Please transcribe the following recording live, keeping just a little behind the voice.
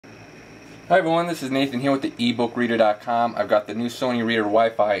Hi everyone, this is Nathan here with the ebookreader.com. I've got the new Sony Reader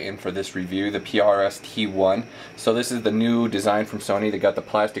Wi-Fi in for this review, the PRS-T1. So this is the new design from Sony. They got the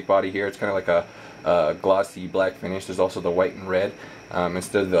plastic body here. It's kind of like a glossy black finish. There's also the white and red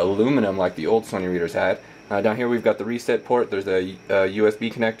instead of the aluminum like the old Sony readers had. Down here we've got the reset port. There's a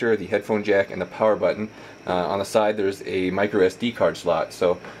USB connector, the headphone jack, and the power button. On the side there's a micro SD card slot.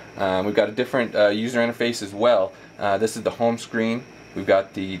 So we've got a different user interface as well. This is the home screen. We've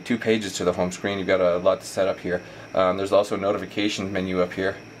got the 2 pages to the home screen. You've got a lot to set up here. There's also a notification menu up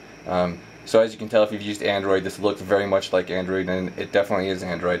here. So as you can tell, if you've used Android, this looks very much like Android, and it definitely is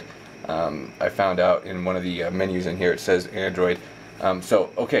Android. I found out in one of the menus in here it says Android.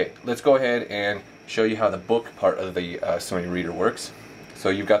 Okay, let's go ahead and show you how the book part of the Sony Reader works. So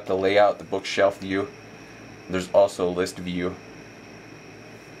you've got the layout, the bookshelf view. There's also a list view.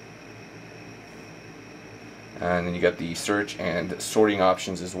 And then you got the search and sorting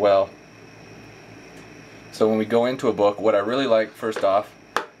options as well. So when we go into a book, what I really like, first off,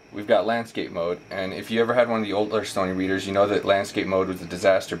 we've got landscape mode. And if you ever had one of the older Sony readers, you know that landscape mode was a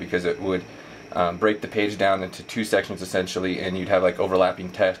disaster because it would break the page down into 2 sections essentially, and you'd have like overlapping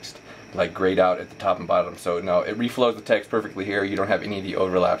text like grayed out at the top and bottom. So no, it reflows the text perfectly here. You don't have any of the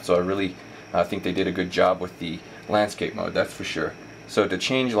overlap. So I really think they did a good job with the landscape mode, that's for sure. So to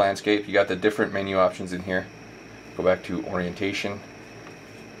change landscape, you got the different menu options in here. Go back to orientation.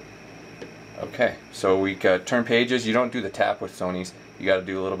 Okay, so we got turn pages. You don't do the tap with Sony's. You got to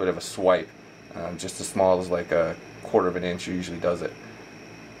do a little bit of a swipe, just as small as like a 1/4 of an inch. Usually does it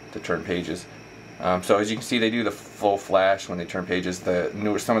to turn pages. So as you can see, they do the full flash when they turn pages.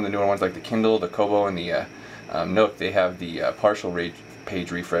 Some of the newer ones like the Kindle, the Kobo, and the Nook, they have the partial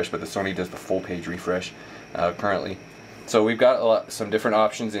page refresh, but the Sony does the full page refresh currently. So we've got some different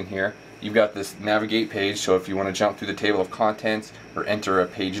options in here. You've got this navigate page, so if you want to jump through the table of contents or enter a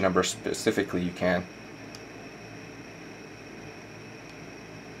page number specifically, you can.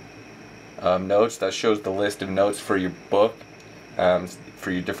 Notes, that shows the list of notes for your book, for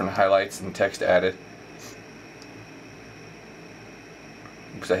your different highlights and text added.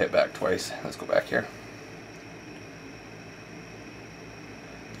 Oops, I hit back twice. Let's go back here.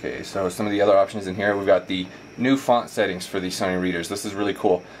 Okay, so some of the other options in here, we've got the new font settings for the Sony readers. This is really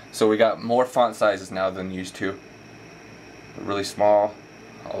cool. So we got more font sizes now than used to. Really small,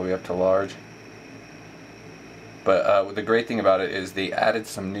 all the way up to large. But the great thing about it is they added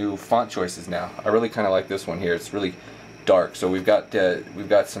some new font choices now. I really kind of like this one here. It's really dark. So we've got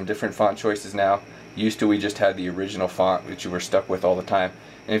some different font choices now. Used to we just had the original font, which you were stuck with all the time.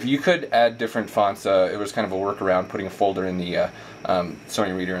 And if you could add different fonts, it was kind of a workaround, putting a folder in the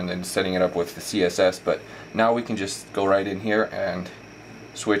Sony Reader and then setting it up with the CSS. But now we can just go right in here and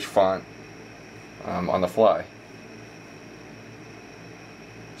switch font on the fly.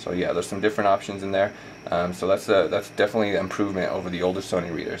 So yeah, there's some different options in there. So that's definitely an improvement over the older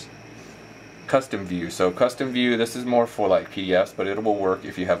Sony readers. Custom view. So custom view, this is more for like PDFs, but it will work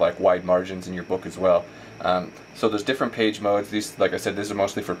if you have like wide margins in your book as well. So there's different page modes. These, like I said, these are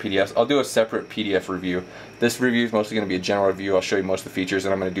mostly for PDFs. I'll do a separate PDF review. This review is mostly going to be a general review. I'll show you most of the features,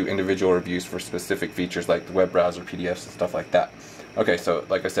 and I'm going to do individual reviews for specific features like the web browser, PDFs, and stuff like that. Okay, so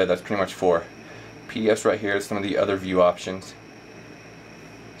like I said, that's pretty much for PDFs right here. Some of the other view options.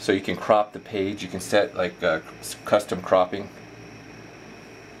 So you can crop the page. You can set like custom cropping,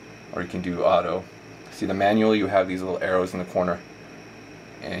 or you can do auto. See the manual, you have these little arrows in the corner,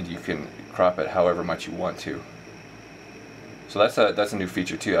 and you can crop it however much you want to. So that's a new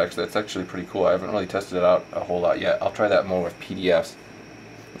feature too. Actually, that's actually pretty cool. I haven't really tested it out a whole lot yet. I'll try that more with PDFs,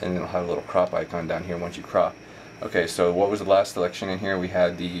 and then it'll have a little crop icon down here once you crop. Okay, so what was the last selection in here? We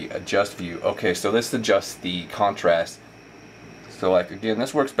had the adjust view. Okay, so this adjusts the contrast. So like again,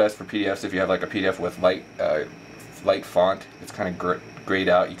 this works best for PDFs if you have like a PDF with light font. It's kind of grayed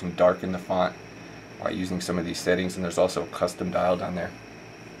out. You can darken the font by using some of these settings, and there's also a custom dial down there.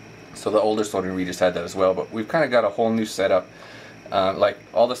 So the older Sony readers had that as well, but we've kind of got a whole new setup. Like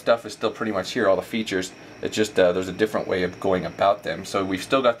all the stuff is still pretty much here, all the features. It's just there's a different way of going about them. So we've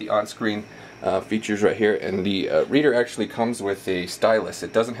still got the on-screen features right here, and the reader actually comes with a stylus.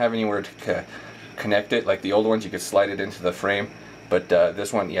 It doesn't have anywhere to connect it like the old ones. You could slide it into the frame, but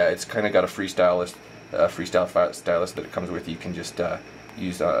this one, yeah, it's kind of got a freestyle stylus that it comes with. You can just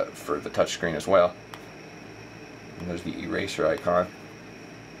use for the touch screen as well. And there's the eraser icon.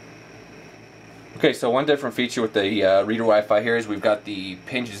 Okay, so one different feature with the Reader Wi-Fi here is we've got the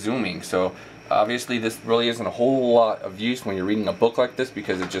pinch zooming. So obviously this really isn't a whole lot of use when you're reading a book like this,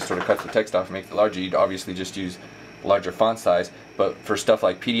 because it just sort of cuts the text off and makes it larger. You'd obviously just use larger font size, but for stuff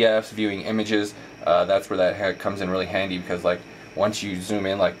like PDFs, viewing images, that's where that comes in really handy, because like once you zoom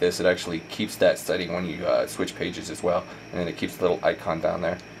in like this, it actually keeps that setting when you switch pages as well, and then it keeps the little icon down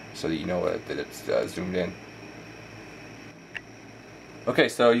there so that you know that it's zoomed in. Okay,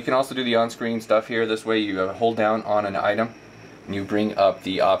 so you can also do the on-screen stuff here. This way you hold down on an item and you bring up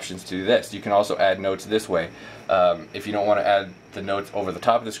the options to do this. You can also add notes this way. If you don't want to add the notes over the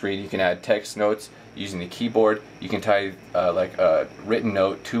top of the screen, you can add text notes using the keyboard. You can tie like a written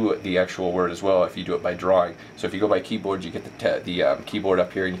note to the actual word as well if you do it by drawing. So if you go by keyboard, you get the keyboard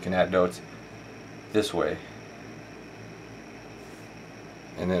up here and you can add notes this way.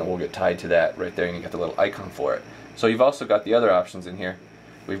 And then it will get tied to that right there, and you get the little icon for it. So you've also got the other options in here.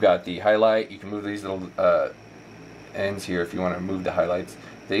 We've got the highlight. You can move these little ends here if you want to move the highlights.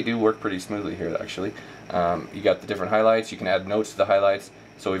 They do work pretty smoothly here actually. You got the different highlights. You can add notes to the highlights.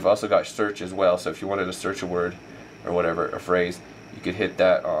 So we've also got search as well. So if you wanted to search a word or whatever, a phrase, you could hit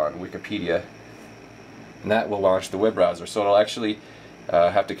that on Wikipedia, and that will launch the web browser. So it'll actually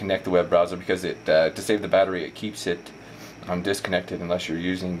have to connect the web browser because it to save the battery, it keeps it disconnected unless you're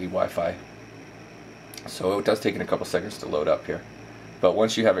using the Wi-Fi. So it does take a couple seconds to load up here, but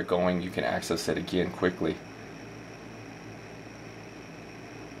once you have it going, you can access it again quickly.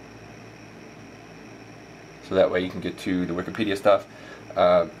 So that way you can get to the Wikipedia stuff.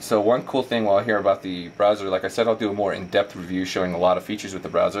 So one cool thing while here about the browser, like I said, I'll do a more in-depth review showing a lot of features with the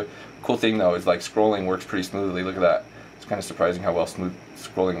browser. Cool thing though is like scrolling works pretty smoothly. Look at that. It's kind of surprising how well smooth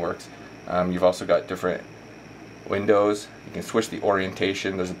scrolling works. You've also got different windows. You can switch the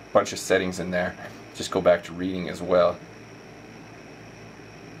orientation. There's a bunch of settings in there. Just go back to reading as well.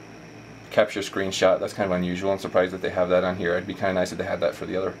 Capture screenshot. That's kind of unusual. I'm surprised that they have that on here. It'd be kind of nice if they had that for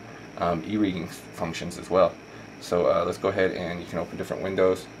the other e-reading functions as well. So let's go ahead and you can open different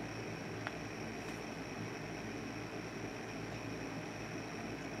windows.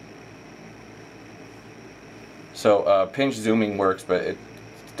 So pinch zooming works, but it's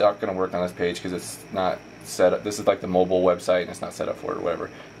not going to work on this page because it's not set up. This is like the mobile website and it's not set up for it or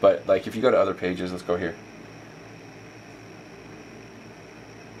whatever. But like if you go to other pages, let's go here.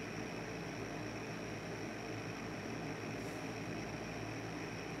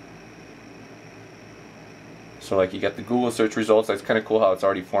 So like you get the Google search results. That's kind of cool how it's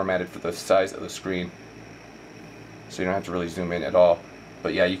already formatted for the size of the screen, so you don't have to really zoom in at all.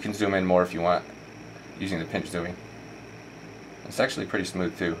 But yeah, you can zoom in more if you want using the pinch zooming. It's actually pretty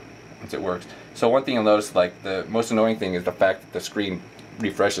smooth too once it works. So one thing you'll notice, like the most annoying thing is the fact that the screen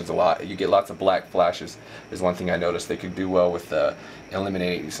refreshes a lot. You get lots of black flashes is one thing I noticed. They could do well with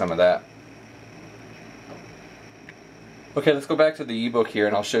eliminating some of that. Okay, let's go back to the ebook here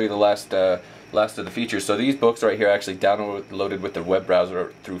and I'll show you the last of the features. So these books right here are actually downloaded with the web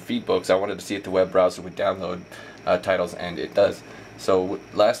browser through FeedBooks. I wanted to see if the web browser would download titles, and it does. So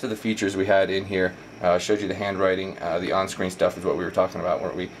last of the features we had in here, showed you the handwriting, the on-screen stuff is what we were talking about,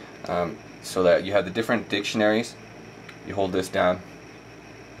 weren't we? So that you have the different dictionaries. You hold this down,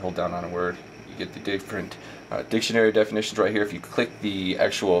 hold down on a word, you get the different dictionary definitions right here. If you click the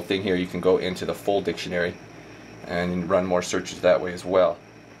actual thing here, you can go into the full dictionary and run more searches that way as well.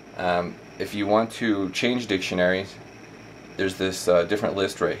 If you want to change dictionaries, there's this different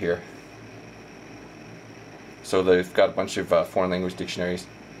list right here. So they've got a bunch of foreign language dictionaries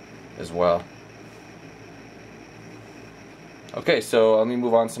as well. Okay, so let me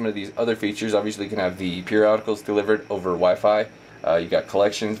move on to some of these other features. Obviously you can have the periodicals delivered over Wi-Fi. You got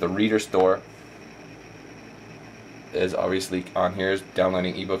collections. The reader store is obviously on here, is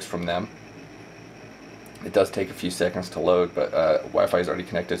downloading ebooks from them. It does take a few seconds to load, but Wi-Fi is already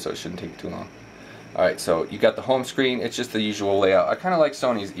connected, so it shouldn't take too long. Alright, so you got the home screen. It's just the usual layout. I kind of like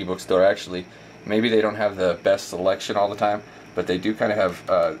Sony's ebook store actually. Maybe they don't have the best selection all the time, but they do kind of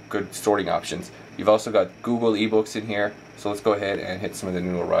have good sorting options. You've also got Google ebooks in here, so let's go ahead and hit some of the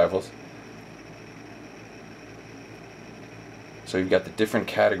new arrivals. So you've got the different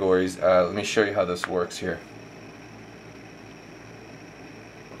categories. Let me show you how this works here.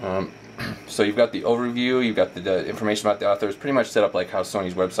 So you've got the overview, you've got the information about the author. It's pretty much set up like how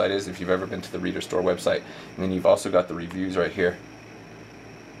Sony's website is if you've ever been to the Reader Store website. And then you've also got the reviews right here.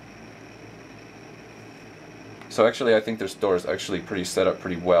 So actually I think their store is actually pretty set up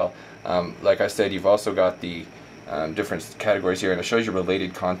pretty well. Like I said, you've also got the different categories here, and it shows you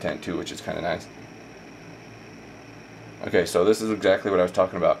related content too, which is kind of nice. Okay, so this is exactly what I was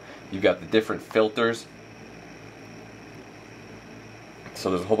talking about. You've got the different filters. So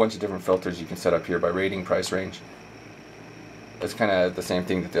there's a whole bunch of different filters you can set up here by rating, price range. That's kind of the same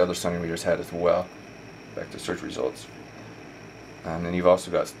thing that the other Sony readers had as well. Back to search results. And then you've also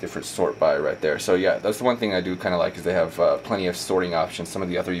got different sort by right there. So yeah, that's the one thing I do kind of like, is they have plenty of sorting options. Some of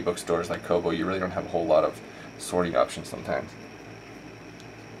the other ebook stores like Kobo, you really don't have a whole lot of sorting options sometimes.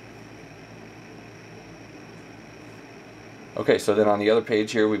 Okay, so then on the other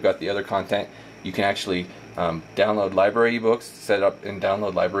page here, we've got the other content. You can actually download library ebooks, set up and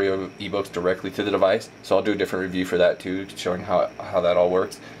download library ebooks directly to the device. So I'll do a different review for that too, showing how that all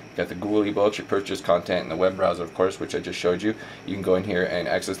works. You got the Google ebooks, your purchase content, and the web browser, of course, which I just showed you. You can go in here and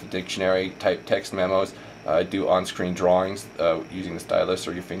access the dictionary, type text memos, do on-screen drawings using the stylus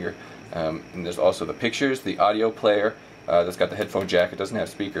or your finger. And there's also the pictures, the audio player that's got the headphone jack. It doesn't have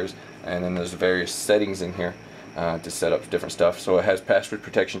speakers, and then there's various settings in here to set up different stuff. So it has password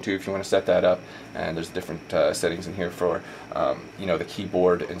protection too if you want to set that up, and there's different settings in here for you know, the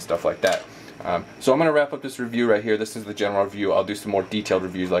keyboard and stuff like that. So I'm going to wrap up this review right here. This is the general review. I'll do some more detailed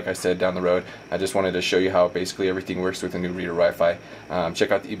reviews, like I said, down the road. I just wanted to show you how basically everything works with the new Reader Wi-Fi.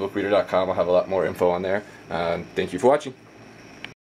 Check out the ebookreader.com. I'll have a lot more info on there. Thank you for watching.